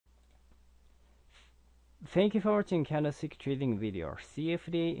Thank you for watching candlestick trading video.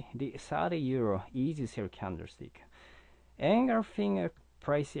 CFD DE30eur easy sell candlestick. Engulfing a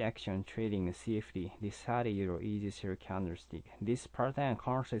price action trading CFD DE30eur easy sell candlestick. This pattern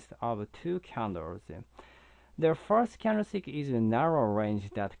consists of two candles. The first candlestick is a narrow range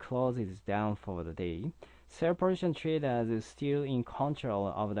that closes down for the day. Sell position traders still in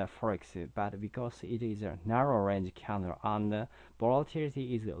control of the forex, but because it is a narrow range candle and the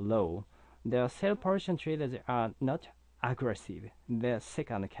volatility is low, the sell position traders are not aggressive. The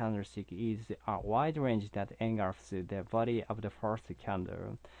second candlestick is a wide range that engulfs the body of the first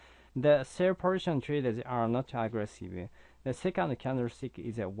candle. The sell position traders are not aggressive. The second candlestick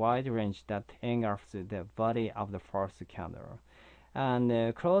is a wide range that engulfs the body of the first candle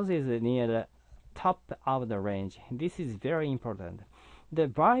and closes near the top of the range. This is very important. The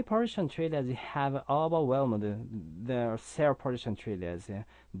buy position traders have overwhelmed the sell position traders.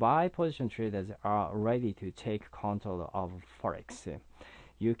 Buy position traders are ready to take control of forex.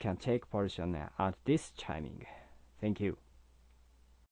 You can take position at this timing. Thank you.